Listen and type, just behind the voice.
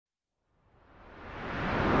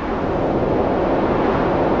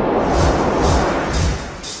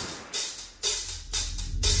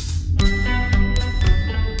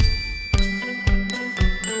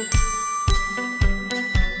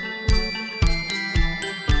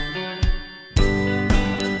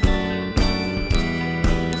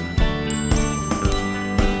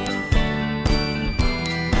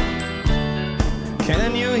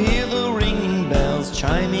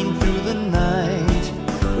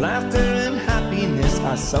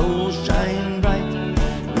our souls shine bright.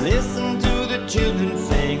 Listen to the children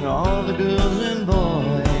sing, all the girls and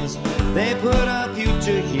boys. They put our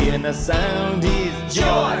future here and the sound is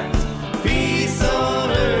joy. Peace on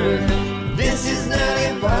earth, this is not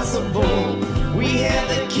impossible. We have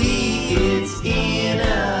the key, it's in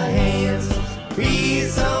our hands.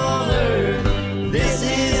 Peace on earth, this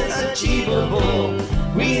is achievable.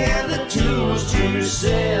 We have the tools to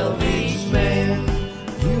salvage man.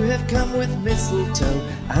 You have come with mistletoe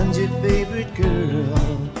and your favorite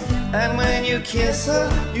girl, and when you kiss her,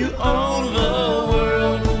 you own the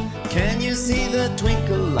world. Can you see the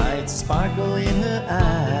twinkle lights sparkle in her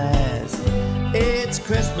eyes? It's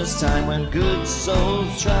Christmas time when good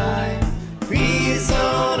souls try. Peace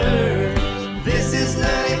on earth, this is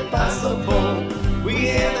not impossible. We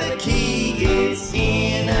have the key, it's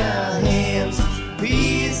in our hands.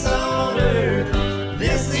 Peace on earth,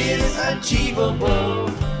 this is achievable.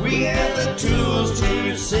 We have the tools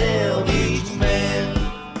to salvage man.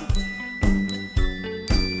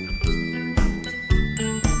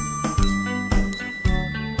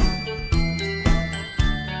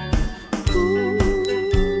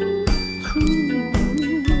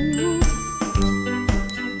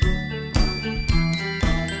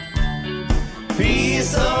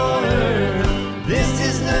 Peace on earth, this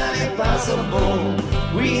is not impossible.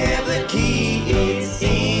 We have the key, it's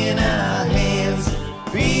in our hands.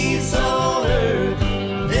 Peace on earth,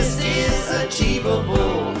 this is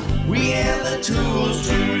achievable. We have the tools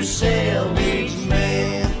to salvage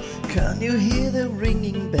man. Can you hear the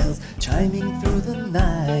ringing bells chiming through the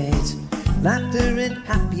night? Laughter and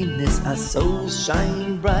happiness, our souls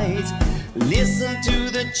shine bright. Listen to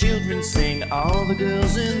the children sing, all the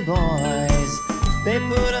girls and boys. They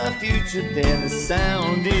put our future there, the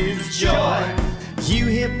sound is joy. You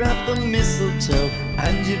have brought the mistletoe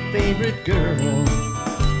and your favorite girl,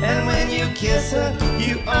 and when you kiss her,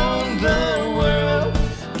 you own the world.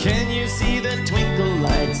 Can you see the twinkle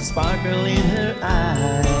lights sparkle in her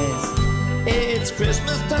eyes?